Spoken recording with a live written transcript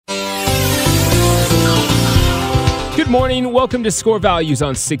morning. Welcome to Score Values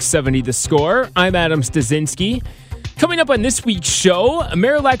on 670 The Score. I'm Adam Stasinski. Coming up on this week's show,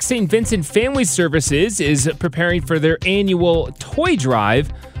 Marillac St. Vincent Family Services is preparing for their annual toy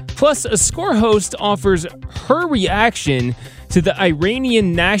drive. Plus, a Score host offers her reaction to the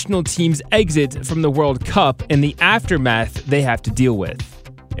Iranian national team's exit from the World Cup and the aftermath they have to deal with.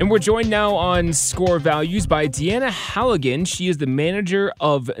 And we're joined now on Score Values by Deanna Halligan. She is the manager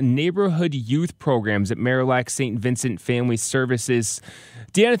of neighborhood youth programs at Marillac St. Vincent Family Services.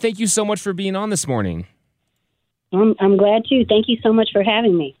 Deanna, thank you so much for being on this morning. I'm glad to. Thank you so much for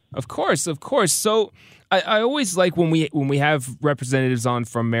having me. Of course. So I always like when we have representatives on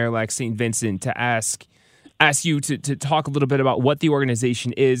from Marillac St. Vincent to ask you to talk a little bit about what the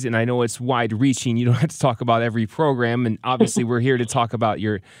organization is, and I know it's wide-reaching. You don't have to talk about every program, and obviously we're here to talk about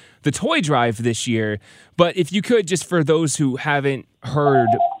the toy drive this year. But if you could, just for those who haven't heard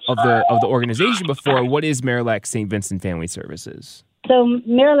of the organization before, what is Marillac St. Vincent Family Services? So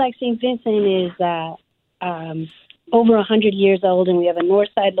Marillac St. Vincent is over 100 years old, and we have a north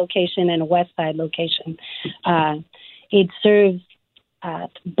side location and a west side location. It serves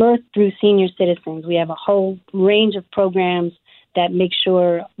birth through senior citizens. We have a whole range of programs that make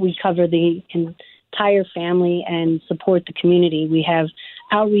sure we cover the entire family and support the community. We have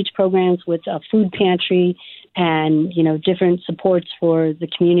outreach programs with a food pantry and, different supports for the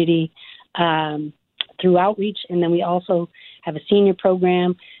community through outreach. And then we also have a senior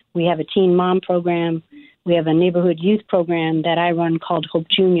program. We have a teen mom program. We have a neighborhood youth program that I run called Hope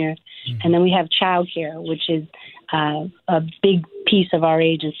Junior. Mm-hmm. And then we have childcare, which is a big piece of our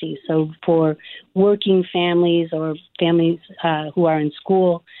agency. So for working families or families who are in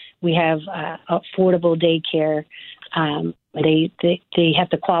school, we have affordable daycare. They have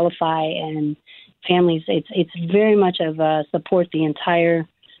to qualify, and families, it's very much of a support the entire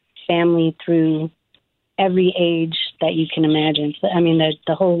family through every age that you can imagine. So, I mean,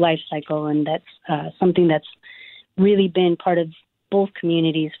 the whole life cycle, and that's something that's really been part of both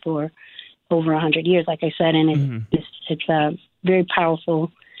communities for over 100 years, like I said, and it's a very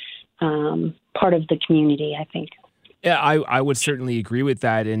powerful part of the community, I think. Yeah, I would certainly agree with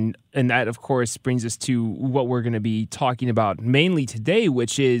that, and that, of course, brings us to what we're going to be talking about mainly today,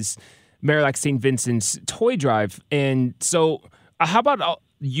 which is Marillac St. Vincent's Toy Drive. And so how about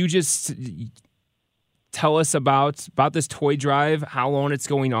you just tell us about this toy drive, how long it's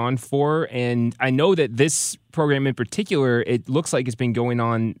going on for. And I know that this program in particular, it looks like it's been going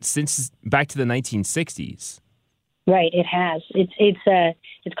on since back to the 1960s. Right, it has.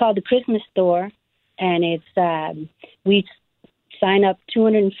 It's called the Christmas Store, and it's we sign up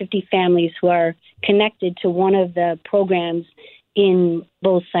 250 families who are connected to one of the programs in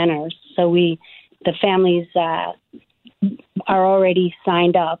both centers. So the families are already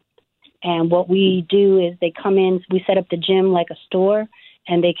signed up. And what we do is they come in, we set up the gym like a store,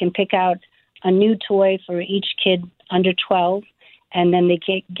 and they can pick out a new toy for each kid under 12, and then they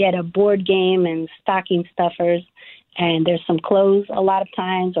get a board game and stocking stuffers, and there's some clothes a lot of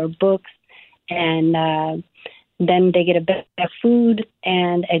times or books, and then they get a bit of food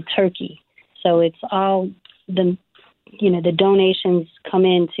and a turkey. So it's all the donations come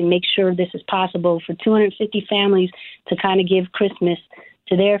in to make sure this is possible for 250 families to kind of give Christmas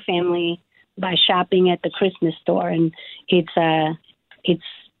to their family by shopping at the Christmas Store. And it's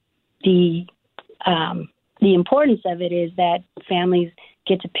the importance of it is that families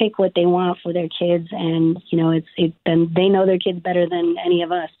get to pick what they want for their kids, and they know their kids better than any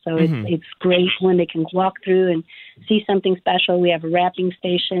of us. So it's great when they can walk through and see something special. We have a wrapping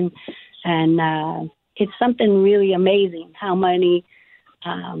station, and it's something really amazing how many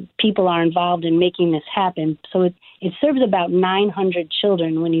people are involved in making this happen. So it serves about 900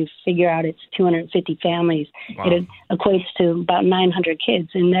 children when you figure out it's 250 families. Wow. It equates to about 900 kids,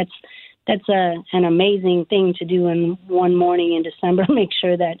 and that's an amazing thing to do in one morning in December. Make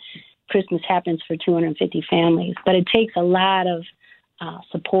sure that Christmas happens for 250 families, but it takes a lot of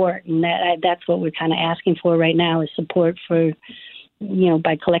support, and that's what we're kind of asking for right now is support for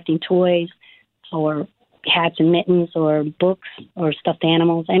by collecting toys or hats and mittens or books or stuffed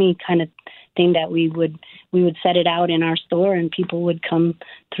animals, any kind of thing that we would set it out in our store, and people would come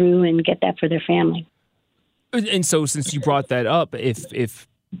through and get that for their family. And so since you brought that up, if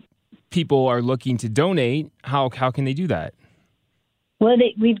people are looking to donate, how can they do that? Well,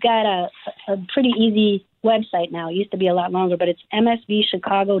 we've got a pretty easy website now. It used to be a lot longer, but it's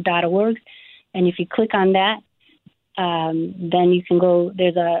msvchicago.org. And if you click on that, then you can go,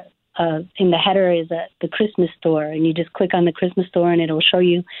 there's in the header is the Christmas Store, and you just click on the Christmas Store and it'll show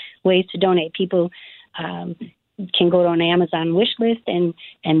you ways to donate. People can go to an Amazon wish list and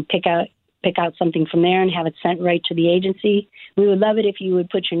pick out pick out something from there and have it sent right to the agency. We would love it if you would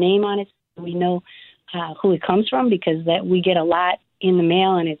put your name on it so we know who it comes from, because that we get a lot in the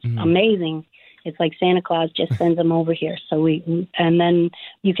mail, and it's amazing. It's like Santa Claus just sends them over here. And then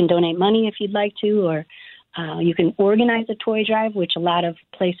you can donate money if you'd like to, or you can organize a toy drive, which a lot of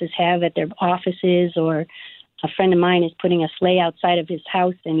places have at their offices. Or a friend of mine is putting a sleigh outside of his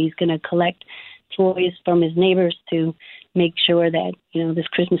house, and he's going to collect toys from his neighbors to make sure that, this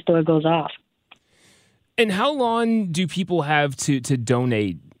Christmas store goes off. And how long do people have to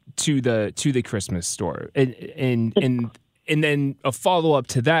donate to the Christmas store? And then a follow up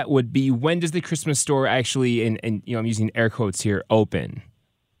to that would be, when does the Christmas store actually, and I'm using air quotes here, open?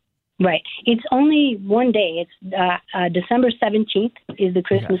 Right. It's only one day. It's December 17th is the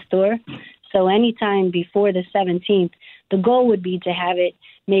Christmas store. So anytime before the 17th, the goal would be to have it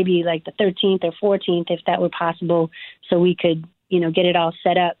maybe like the 13th or 14th, if that were possible, so we could, get it all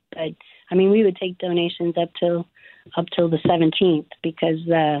set up. But I mean, we would take donations up till the 17th, because,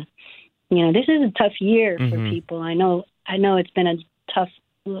 this is a tough year for people. I know it's been a tough,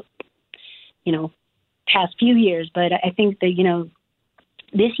 past few years, but I think that,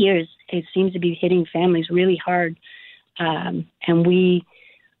 this year it seems to be hitting families really hard. And we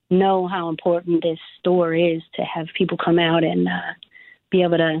know how important this store is to have people come out and be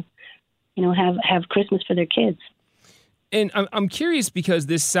able to, have Christmas for their kids. And I'm curious, because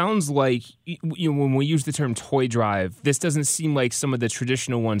this sounds like, when we use the term toy drive, this doesn't seem like some of the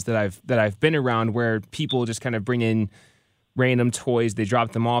traditional ones that I've been around, where people just kind of bring in random toys, they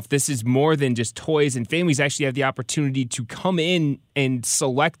drop them off. This is more than just toys, and families actually have the opportunity to come in and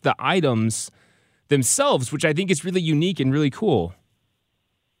select the items themselves, which I think is really unique and really cool.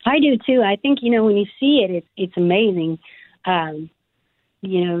 I do too. I think, when you see it, it's amazing. I've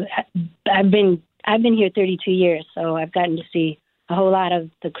been here 32 years, so I've gotten to see a whole lot of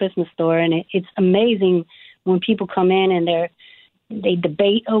the Christmas store, and it's amazing when people come in and they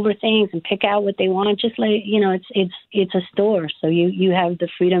debate over things and pick out what they want. Just like, it's a store, so you have the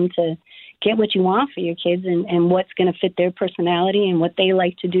freedom to get what you want for your kids and what's going to fit their personality and what they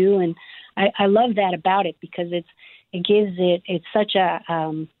like to do. And I love that about it, because it's such a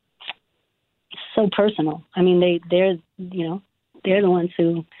so personal. I mean, they're the ones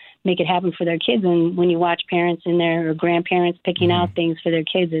who make it happen for their kids. And when you watch parents in there or grandparents picking out things for their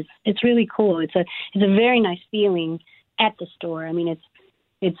kids, it's really cool. It's a very nice feeling at the store. I mean,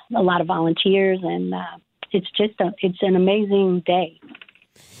 it's a lot of volunteers, and it's an amazing day.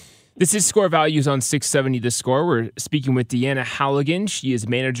 This is Score Values on 670 The Score. We're speaking with Deanna Halligan. She is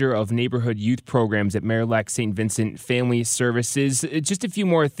manager of neighborhood youth programs at Marillac St. Vincent Family Services. Just a few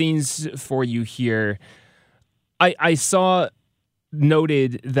more things for you here. I saw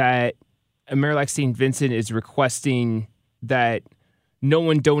noted that Marillac St. Vincent is requesting that no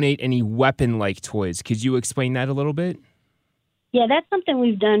one donate any weapon-like toys. Could you explain that a little bit? Yeah, that's something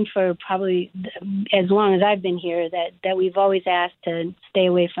we've done for probably as long as I've been here, that we've always asked to stay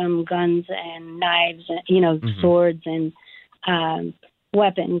away from guns and knives, swords and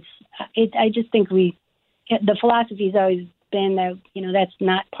weapons. I just think the philosophy's always been that, that's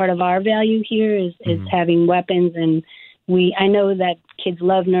not part of our value here is having weapons. And I know that kids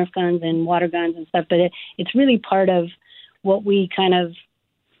love Nerf guns and water guns and stuff, but it's really part of what we kind of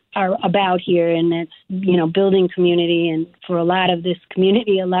are about here, and it's, building community. And for a lot of this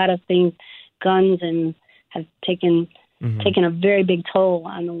community, a lot of things, guns and have taken a very big toll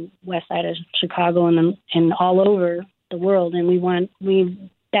on the west side of Chicago and all over the world. And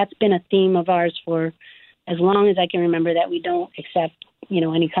that's been a theme of ours for as long as I can remember, that we don't accept,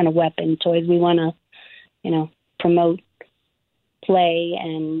 any kind of weapon, toys. We want to, promote play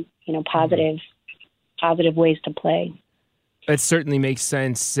and, positive ways to play. That certainly makes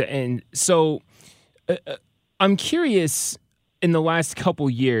sense. And so I'm curious, in the last couple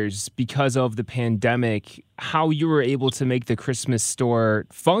years, because of the pandemic, how you were able to make the Christmas store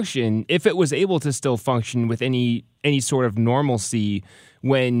function, if it was able to still function with any sort of normalcy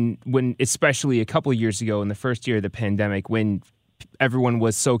when especially a couple years ago in the first year of the pandemic, when everyone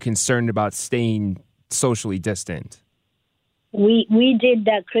was so concerned about staying socially distant. We did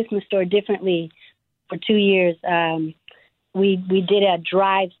that Christmas store differently for 2 years. We did a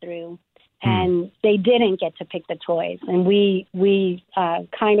drive-through, and they didn't get to pick the toys. And we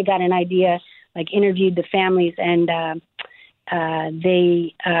kind of got an idea, like interviewed the families, and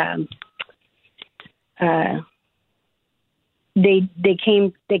they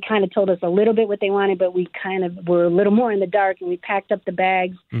kind of told us a little bit what they wanted, but we kind of were a little more in the dark, and we packed up the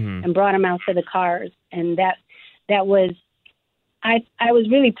bags and brought them out to the cars. And that was, I was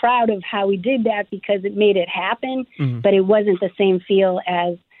really proud of how we did that, because it made it happen, but it wasn't the same feel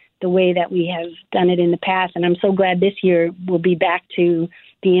as the way that we have done it in the past. And I'm so glad this year we'll be back to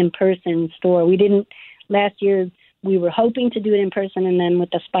the in-person store. Last year we were hoping to do it in person, and then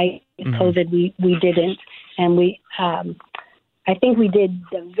with the spike of COVID, we didn't. And I think we did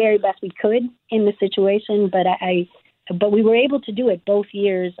the very best we could in the situation, but we were able to do it both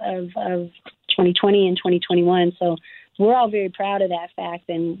years of 2020 and 2021. So we're all very proud of that fact,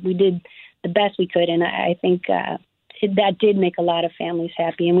 and we did the best we could. And I think that did make a lot of families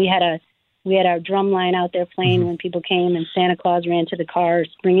happy. And we had our drum line out there playing when people came, and Santa Claus ran to the cars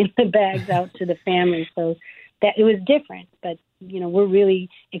bringing the bags out to the families. So that it was different, but we're really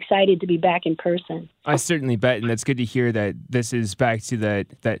excited to be back in person. I certainly bet, and that's good to hear that this is back to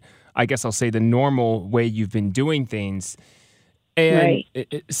that I guess I'll say the normal way you've been doing things. And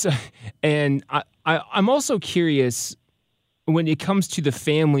right. I'm also curious, when it comes to the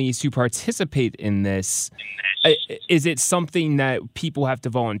families who participate in this, is it something that people have to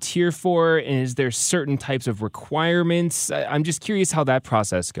volunteer for? And is there certain types of requirements? I'm just curious how that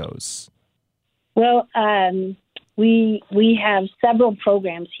process goes. Well, we have several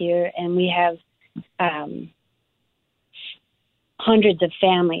programs here, and we have hundreds of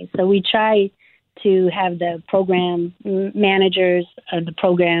families. So we try to have the program managers, the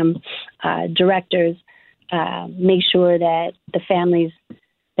program directors, make sure that the families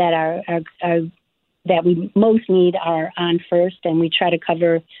that are that we most need are on first, and we try to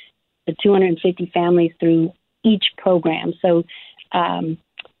cover the 250 families through each program. So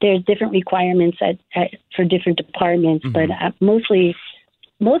there's different requirements for different departments, but mostly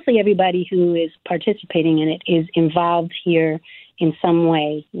everybody who is participating in it is involved here in some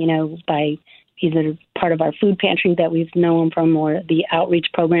way, by either part of our food pantry that we've known from or the outreach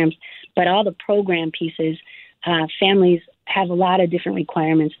programs. But all the program pieces, families have a lot of different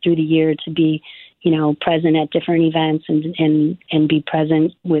requirements through the year to be, present at different events and be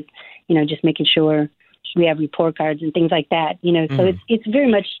present with, just making sure we have report cards and things like that. So it's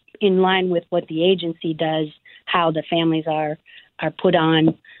very much in line with what the agency does, how the families are put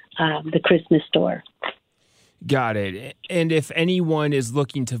on the Christmas store. Got it. And if anyone is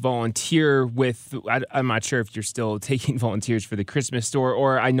looking to volunteer with, I'm not sure if you're still taking volunteers for the Christmas store,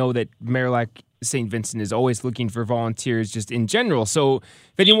 or I know that Marillac St. Vincent is always looking for volunteers just in general. So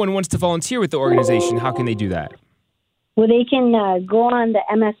if anyone wants to volunteer with the organization, how can they do that? Well, they can go on the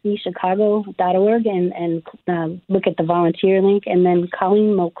msvchicago.org and look at the volunteer link. And then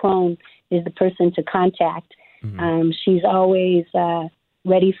Colleen Mulcrone is the person to contact. She's always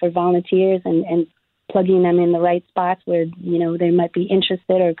ready for volunteers and plugging them in the right spots where, they might be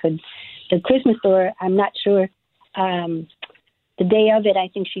interested or could. The Christmas store, I'm not sure. The day of it, I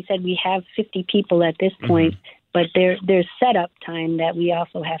think she said we have 50 people at this point, but there's setup time that we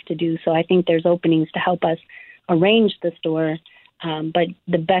also have to do. So I think there's openings to help us arrange the store. But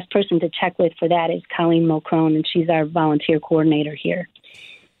the best person to check with for that is Colleen Mulcrone, and she's our volunteer coordinator here.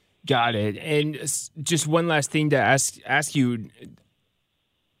 Got it. And just one last thing to ask you,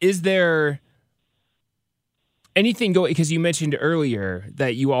 is there anything going, because you mentioned earlier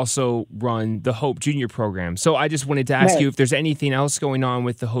that you also run the Hope Junior program. So I just wanted to ask you if there's anything else going on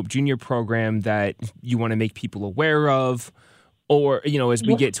with the Hope Junior program that you want to make people aware of, or, as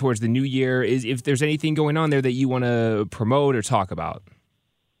we get towards the new year, if there's anything going on there that you want to promote or talk about.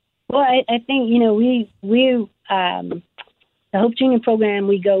 Well, I think, we the Hope Junior program,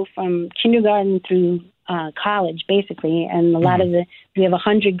 we go from kindergarten through college, basically. And a lot of we have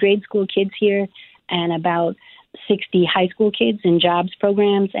 100 grade school kids here and about 60 high school kids in jobs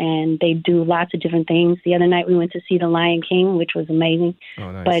programs, and they do lots of different things. The other night we went to see The Lion King, which was amazing.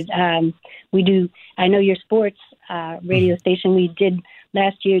 Oh, nice. But we do, I Know Your Sports radio station. We did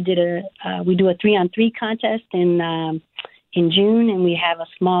last year, we do a 3-on-3 contest in June, and we have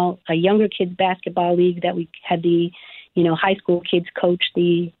a younger kids basketball league that we had the, high school kids coach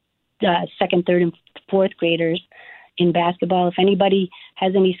the second, third, and fourth graders in basketball. If anybody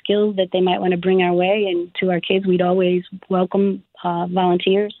has any skills that they might want to bring our way and to our kids, we'd always welcome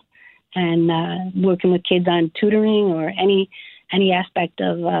volunteers and working with kids on tutoring or any aspect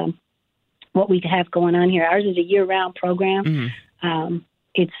of what we have going on here. Ours is a year-round program.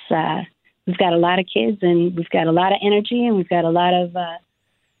 We've got a lot of kids, and we've got a lot of energy, and we've got a lot of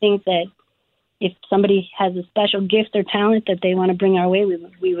things that if somebody has a special gift or talent that they want to bring our way,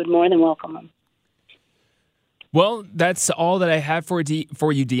 we would more than welcome them. Well, that's all that I have for you,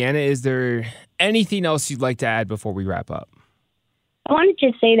 Deanna. Is there anything else you'd like to add before we wrap up? I wanted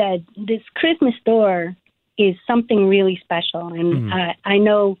to say that this Christmas store is something really special. And I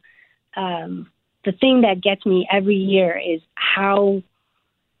know the thing that gets me every year is how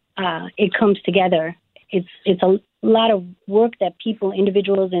it comes together. It's lot of work that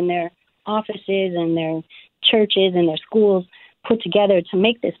individuals in their offices and their churches and their schools put together to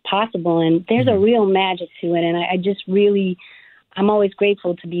make this possible. And there's a real magic to it. And I just really, I'm always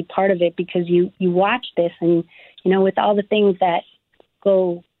grateful to be part of it, because you watch this and, with all the things that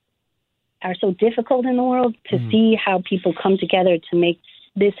are so difficult in the world, to see how people come together to make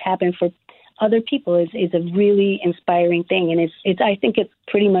this happen for other people is a really inspiring thing. And I think it's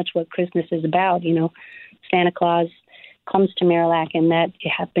pretty much what Christmas is about. Santa Claus comes to Marillac, and that it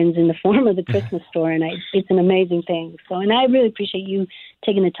happens in the form of the Christmas store, and it's an amazing thing. So, and I really appreciate you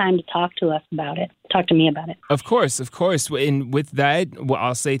taking the time to talk to me about it. Of course. And with that,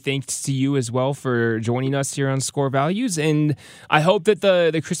 I'll say thanks to you as well for joining us here on Score Values, and I hope that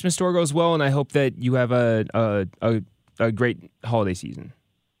the Christmas store goes well, and I hope that you have a great holiday season.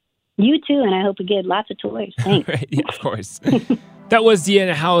 You too, and I hope we get lots of toys. Thanks. Right, yeah, of course. That was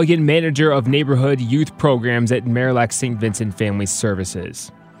Deanna Halligan, manager of neighborhood youth programs at Marillac St. Vincent Family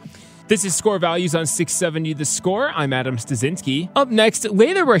Services. This is Score Values on 670 The Score. I'm Adam Stasinski. Up next,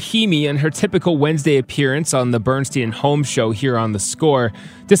 Layla Rahimi, in her typical Wednesday appearance on the Bernstein Home Show here on The Score,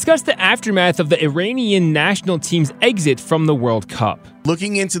 discussed the aftermath of the Iranian national team's exit from the World Cup.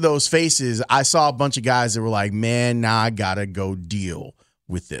 Looking into those faces, I saw a bunch of guys that were like, man, now I gotta go deal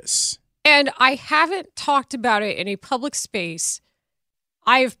with this. And I haven't talked about it in a public space.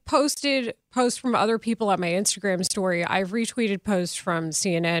 I've posted posts from other people on my Instagram story. I've retweeted posts from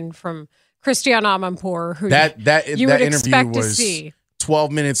CNN, from Christiane Amanpour, who you would expect to see.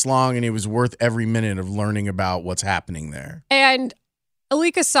 12 minutes long, and it was worth every minute of learning about what's happening there. And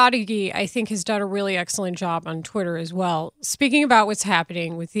Alika Sadeghi, I think, has done a really excellent job on Twitter as well, speaking about what's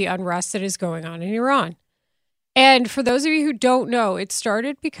happening with the unrest that is going on in Iran. And for those of you who don't know, it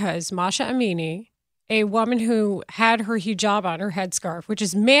started because Masha Amini, a woman who had her hijab on, her headscarf, which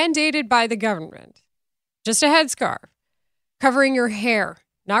is mandated by the government, just a headscarf, covering your hair,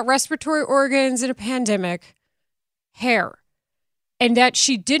 not respiratory organs in a pandemic, hair, and that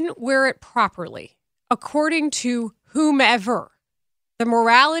she didn't wear it properly, according to whomever, the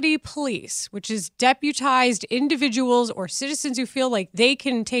morality police, which is deputized individuals or citizens who feel like they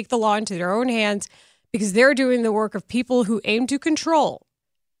can take the law into their own hands because they're doing the work of people who aim to control,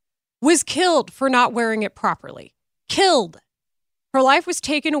 was killed for not wearing it properly. Killed. Her life was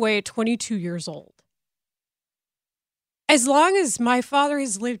taken away at 22 years old. As long as my father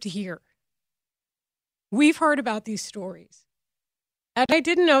has lived here, we've heard about these stories. And I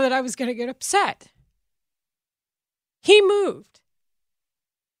didn't know that I was going to get upset. He moved.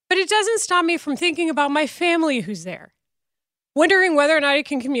 But it doesn't stop me from thinking about my family who's there. Wondering whether or not I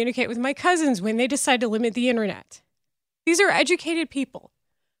can communicate with my cousins when they decide to limit the internet. These are educated people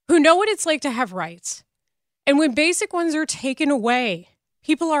who know what it's like to have rights. And when basic ones are taken away,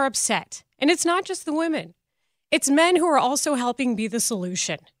 people are upset. And it's not just the women. It's men who are also helping be the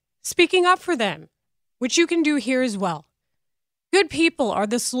solution. Speaking up for them, which you can do here as well. Good people are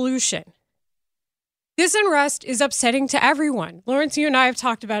the solution. This unrest is upsetting to everyone. Lawrence, you and I have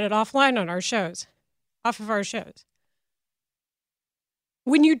talked about it offline on our shows, off of our shows.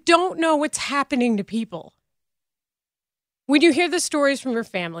 When you don't know what's happening to people, when you hear the stories from your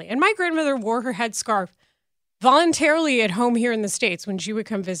family, and my grandmother wore her headscarf voluntarily at home here in the States when she would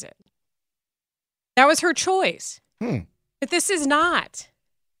come visit. That was her choice. But this is not.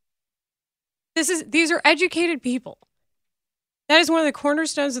 These are educated people. That is one of the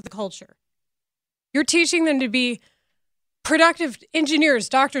cornerstones of the culture. You're teaching them to be productive engineers,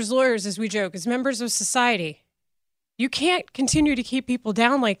 doctors, lawyers, as we joke, as members of society. You can't continue to keep people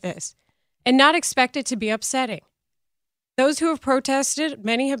down like this and not expect it to be upsetting. Those who have protested,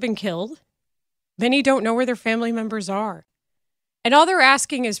 many have been killed. Many don't know where their family members are. And all they're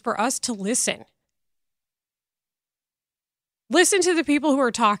asking is for us to listen. Listen to the people who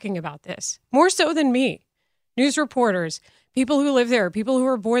are talking about this, more so than me. News reporters, people who live there, people who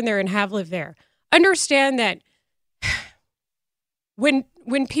were born there and have lived there. Understand that when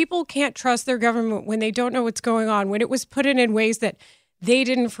people can't trust their government, when they don't know what's going on, when it was put in ways that they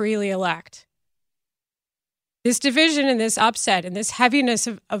didn't freely elect, this division and this upset and this heaviness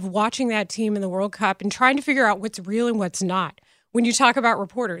of watching that team in the World Cup and trying to figure out what's real and what's not. When you talk about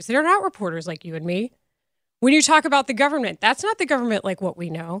reporters, they're not reporters like you and me. When you talk about the government, that's not the government like what we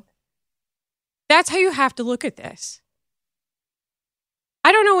know. That's how you have to look at this.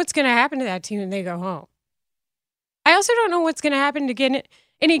 I don't know what's going to happen to that team when they go home. I also don't know what's going to happen to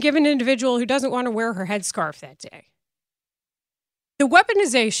any given individual who doesn't want to wear her headscarf that day. The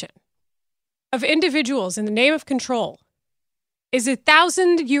weaponization of individuals in the name of control is a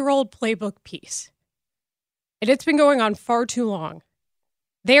 1,000-year-old playbook piece. And it's been going on far too long.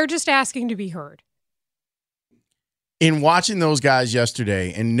 They are just asking to be heard. In watching those guys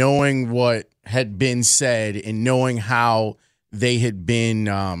yesterday and knowing what had been said and knowing how they had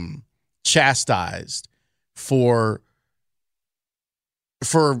been chastised for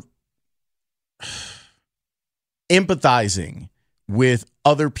empathizing with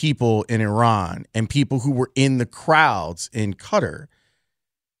other people in Iran and people who were in the crowds in Qatar,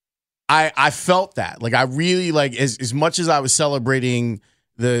 I felt that. Like, I really, like, as much as I was celebrating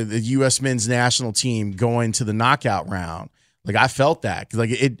the U.S. men's national team going to the knockout round, like, I felt that. 'Cause,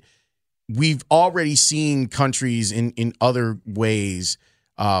 like, we've already seen countries in other ways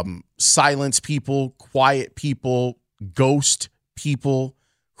silence people, quiet people, ghost people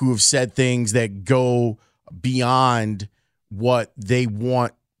who have said things that go beyond what they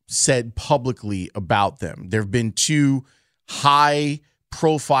want said publicly about them. There have been 2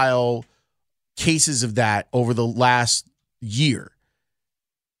 high-profile cases of that over the last year.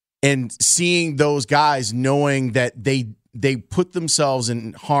 And seeing those guys knowing that they put themselves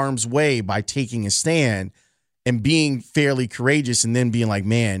in harm's way by taking a stand and being fairly courageous, and then being like,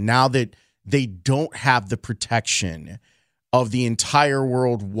 man, now that they don't have the protection of the entire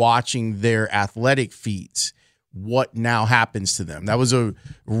world watching their athletic feats, what now happens to them? That was a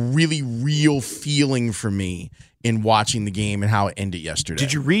really real feeling for me in watching the game and how it ended yesterday.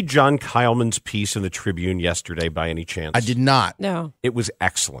 Did you read John Kyleman's piece in the Tribune yesterday by any chance? I did not. No. It was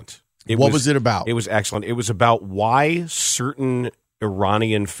excellent. What was it about? It was excellent. It was about why certain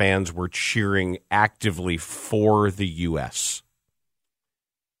Iranian fans were cheering actively for the U.S.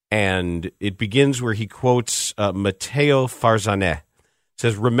 And it begins where he quotes Matteo Farzaneh.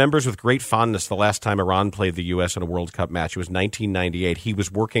 Says, remembers with great fondness the last time Iran played the U.S. in a World Cup match. It was 1998. He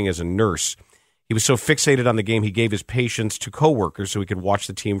was working as a nurse. He was so fixated on the game, he gave his patients to coworkers so he could watch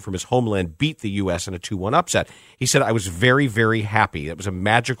the team from his homeland beat the U.S. in a 2-1 upset. He said, I was very, very happy. It was a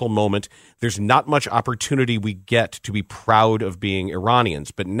magical moment. There's not much opportunity we get to be proud of being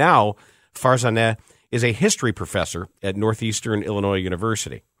Iranians. But now, Farzaneh is a history professor at Northeastern Illinois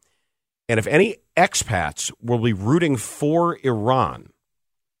University. And if any expats will be rooting for Iran,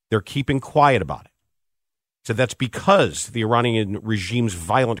 they're keeping quiet about it. So that's because the Iranian regime's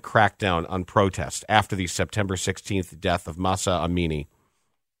violent crackdown on protests after the September 16th death of Mahsa Amini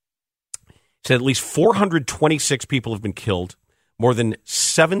said at least 426 people have been killed, more than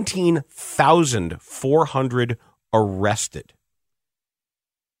 17,400 arrested.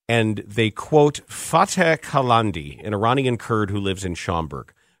 And they quote Fateh Kalandi, an Iranian Kurd who lives in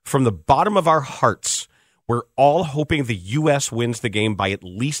Schaumburg. From the bottom of our hearts, we're all hoping the U.S. wins the game by at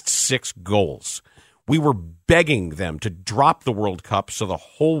least 6 goals. We were begging them to drop the World Cup so the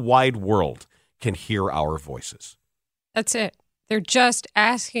whole wide world can hear our voices. That's it. They're just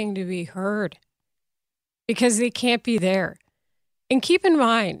asking to be heard because they can't be there. And keep in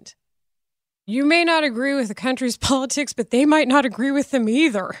mind, you may not agree with the country's politics, but they might not agree with them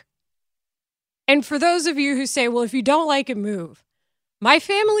either. And for those of you who say, well, if you don't like it, move. My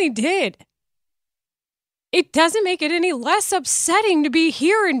family did. It doesn't make it any less upsetting to be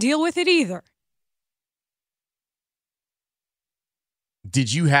here and deal with it either.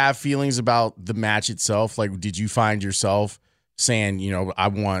 Did you have feelings about the match itself? Like, did you find yourself saying, you know, I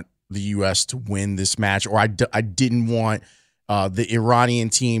want the U.S. to win this match, or I didn't want the Iranian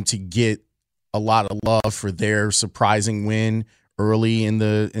team to get a lot of love for their surprising win early in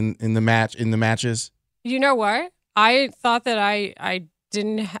the matches? You know what? I thought that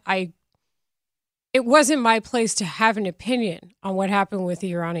it wasn't my place to have an opinion on what happened with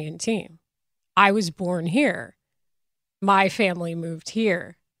the Iranian team. I was born here. My family moved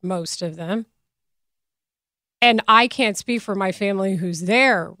here, most of them. And I can't speak for my family who's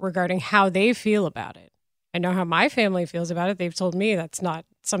there regarding how they feel about it. I know how my family feels about it. They've told me that's not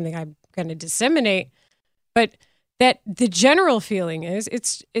something I'm going to disseminate. But that the general feeling is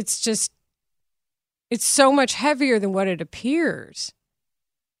it's so much heavier than what it appears.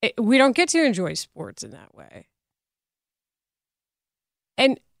 We don't get to enjoy sports in that way.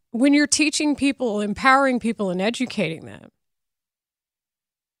 And when you're teaching people, empowering people, and educating them,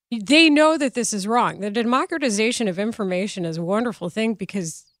 they know that this is wrong. The democratization of information is a wonderful thing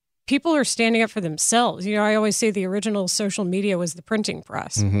because people are standing up for themselves. You know, I always say the original social media was the printing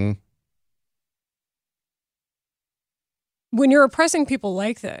press. Mm-hmm. When you're oppressing people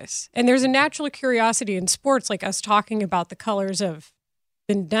like this, and there's a natural curiosity in sports, like us talking about the colors of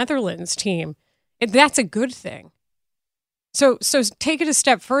the Netherlands team, that's a good thing. So take it a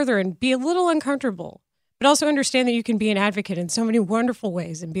step further and be a little uncomfortable, but also understand that you can be an advocate in so many wonderful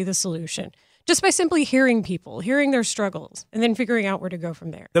ways and be the solution just by simply hearing people, hearing their struggles, and then figuring out where to go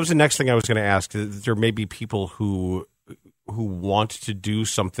from there. That was the next thing I was going to ask. There may be people who want to do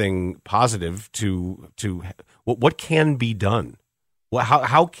something positive to what can be done? Well,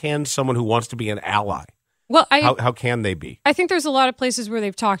 how can someone who wants to be an ally? Well, how can they be? I think there's a lot of places where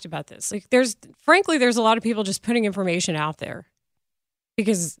they've talked about this. Like there's a lot of people just putting information out there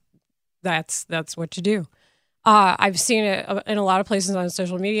because that's what you do. I've seen it in a lot of places on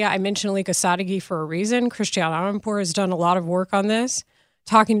social media. I mentioned Alika Sadeghi for a reason. Christian Amanpour has done a lot of work on this,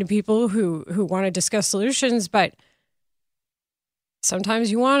 talking to people who want to discuss solutions, but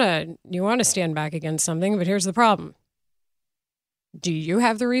sometimes you want to stand back against something, but here's the problem. Do you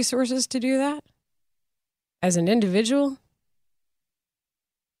have the resources to do that as an individual?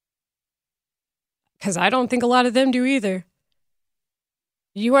 Because I don't think a lot of them do either.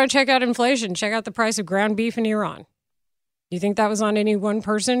 You want to check out inflation, check out the price of ground beef in Iran. You think that was on any one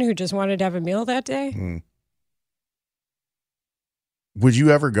person who just wanted to have a meal that day? Would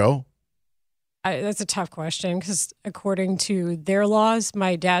you ever go? That's a tough question because according to their laws,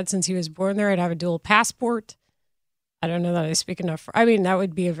 my dad, since he was born there, I'd have a dual passport. I don't know that I speak enough. That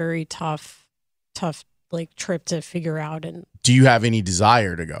would be a very tough like trip to figure out. And do you have any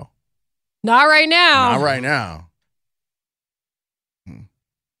desire to go? Not right now. Not right now.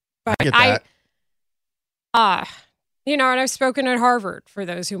 But I get that. And I've spoken at Harvard. For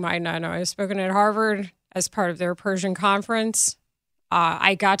those who might not know, I've spoken at Harvard as part of their Persian conference.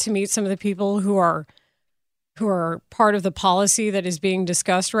 I got to meet some of the people who are part of the policy that is being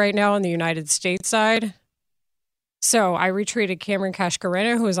discussed right now on the United States side. So I retweeted Cameron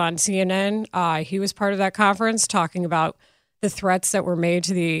Kashkarena, who was on CNN. He was part of that conference talking about the threats that were made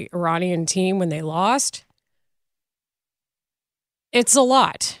to the Iranian team when they lost. It's a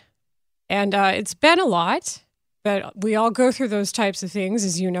lot. And it's been a lot, but we all go through those types of things,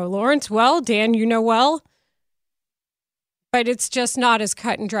 as you know, Lawrence. Well, Dan, you know well. But it's just not as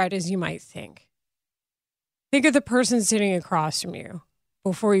cut and dried as you might think. Think of the person sitting across from you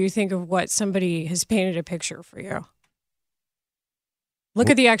before you think of what somebody has painted a picture for you. Look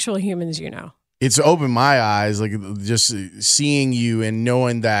at the actual humans you know. It's opened my eyes, like just seeing you and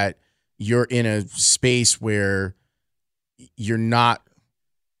knowing that you're in a space where you're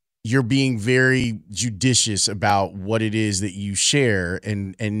being very judicious about what it is that you share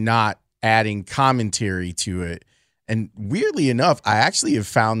and not adding commentary to it. And weirdly enough, I actually have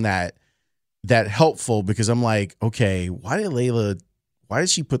found that helpful because I'm like, okay, why did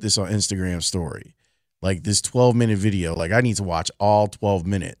she put this on Instagram story? Like this 12-minute video, like I need to watch all 12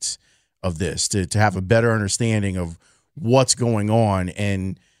 minutes of this to have a better understanding of what's going on.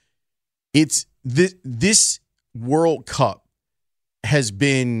 And it's this World Cup has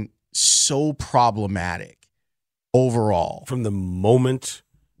been so problematic overall. From the moment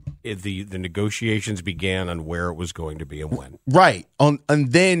the negotiations began on where it was going to be and when. Right. And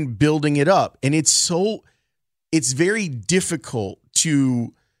then building it up. And it's very difficult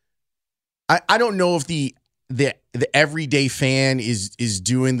to, I don't know if the everyday fan is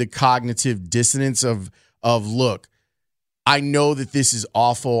doing the cognitive dissonance of look, I know that this is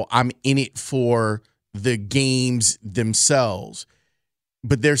awful. I'm in it for the games themselves.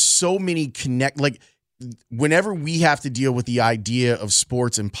 But there's so many whenever we have to deal with the idea of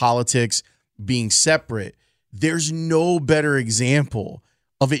sports and politics being separate, there's no better example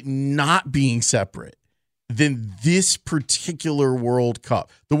of it not being separate than this particular World Cup.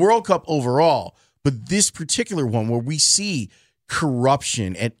 The World Cup overall, but this particular one where we see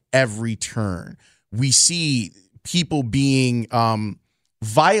corruption at every turn. We see people being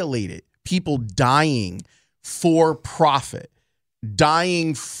violated, people dying for profit,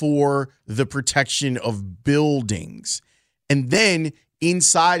 dying for the protection of buildings. And then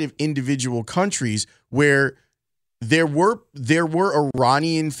inside of individual countries where there were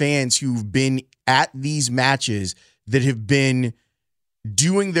Iranian fans who've been at these matches that have been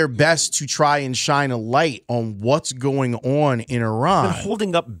doing their best to try and shine a light on what's going on in Iran. And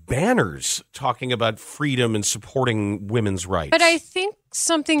holding up banners talking about freedom and supporting women's rights. But I think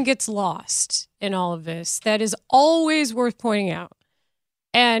something gets lost in all of this that is always worth pointing out.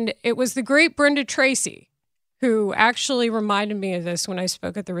 And it was the great Brenda Tracy who actually reminded me of this when I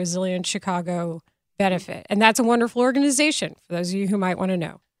spoke at the Resilient Chicago benefit. And that's a wonderful organization, for those of you who might want to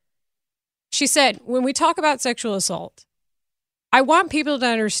know. She said, when we talk about sexual assault, I want people to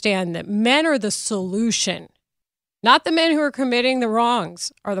understand that men are the solution, not the men who are committing the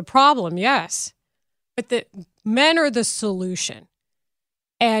wrongs are the problem, yes, but that men are the solution.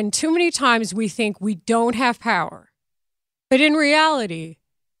 And too many times we think we don't have power, but in reality,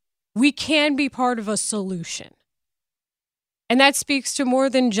 we can be part of a solution. And that speaks to more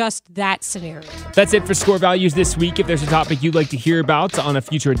than just that scenario. That's it for Score Values this week. If there's a topic you'd like to hear about on a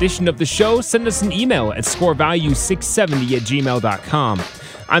future edition of the show, send us an email at scorevalues670@gmail.com.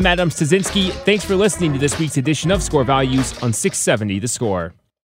 I'm Adam Stasinski. Thanks for listening to this week's edition of Score Values on 670 The Score.